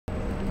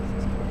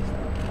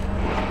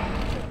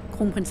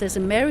Kronprinsesse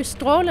Mary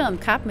strålede om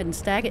kap med den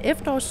stærke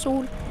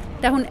efterårssol,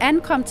 da hun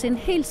ankom til en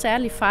helt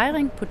særlig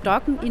fejring på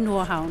Docken i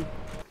Nordhavn.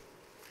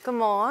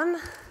 Godmorgen.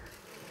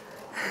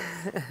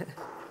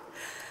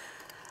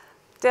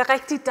 Det er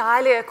rigtig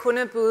dejligt at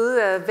kunne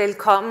byde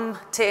velkommen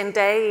til en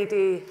dag i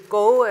det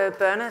gode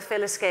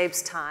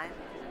børnefællesskabstegn.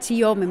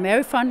 10 år med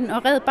Mary Fonden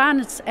og Red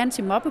Barnets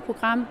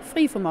anti-mobbeprogram,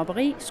 Fri for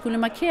Mobberi, skulle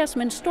markeres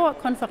med en stor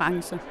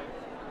konference.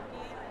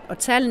 Og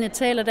tallene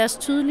taler deres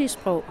tydelige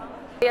sprog.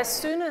 Jeg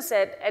synes,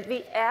 at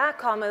vi er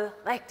kommet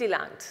rigtig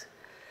langt.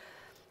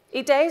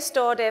 I dag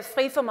står der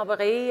fri for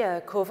mobberi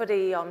kuffert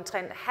i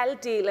omtrent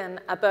halvdelen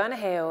af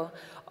børnehaver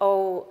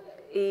og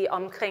i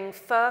omkring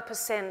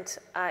 40%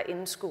 af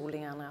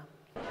indskolingerne.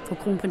 For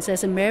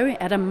kronprinsesse Mary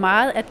er der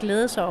meget at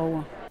glæde sig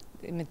over.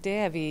 Men det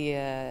er vi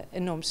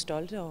enormt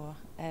stolte over,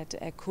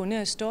 at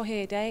kunne stå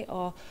her i dag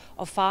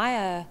og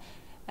fejre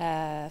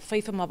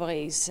fri for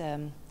mobberis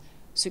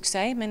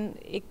succes, men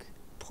ikke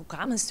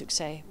programmets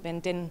succes, men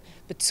den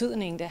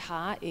betydning, det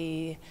har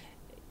i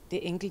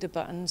det enkelte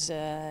børns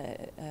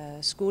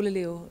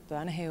skoleliv,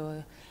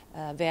 børnehave,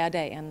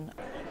 hverdagen.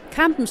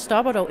 Kampen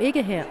stopper dog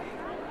ikke her.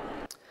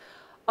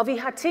 Og vi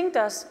har tænkt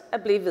os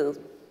at blive ved.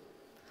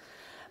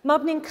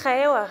 Mobning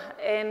kræver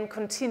en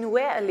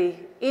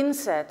kontinuerlig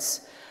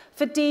indsats,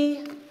 fordi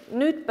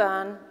nyt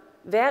børn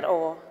hvert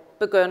år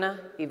begynder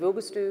i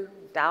vuggestue,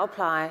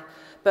 dagpleje,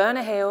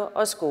 børnehave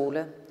og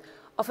skole.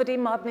 Og fordi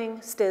mobning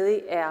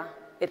stadig er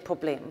et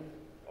problem.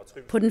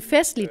 På den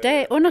festlige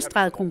dag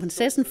understregede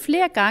kronprinsessen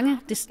flere gange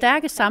det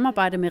stærke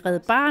samarbejde med Red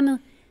Barnet,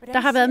 der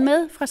har været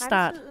med fra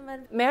start.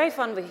 Mary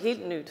Fonden var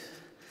helt nyt,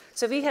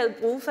 så vi havde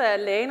brug for at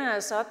læne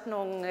os op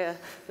nogle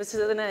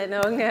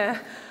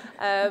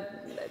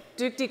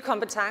dygtige,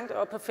 kompetente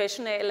og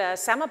professionelle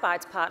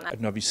samarbejdspartnere.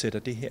 Når vi sætter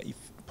det her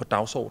på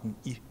dagsordenen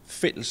i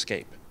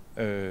fællesskab,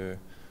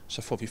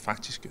 så får vi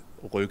faktisk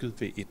rykket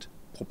ved et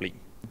problem.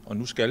 Og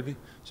nu skal vi,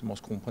 som vores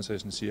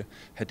kronprinsessen siger,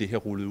 have det her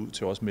rullet ud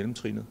til også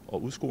mellemtrinnet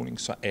og udskoling,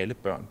 så alle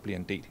børn bliver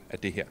en del af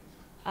det her.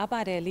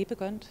 Arbejdet er lige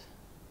begyndt.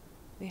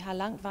 Vi har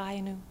langt vej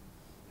endnu.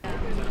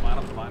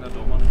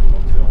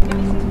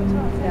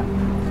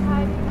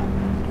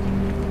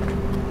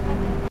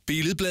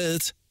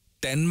 Billedbladet,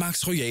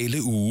 Danmarks royale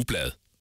ugeblad.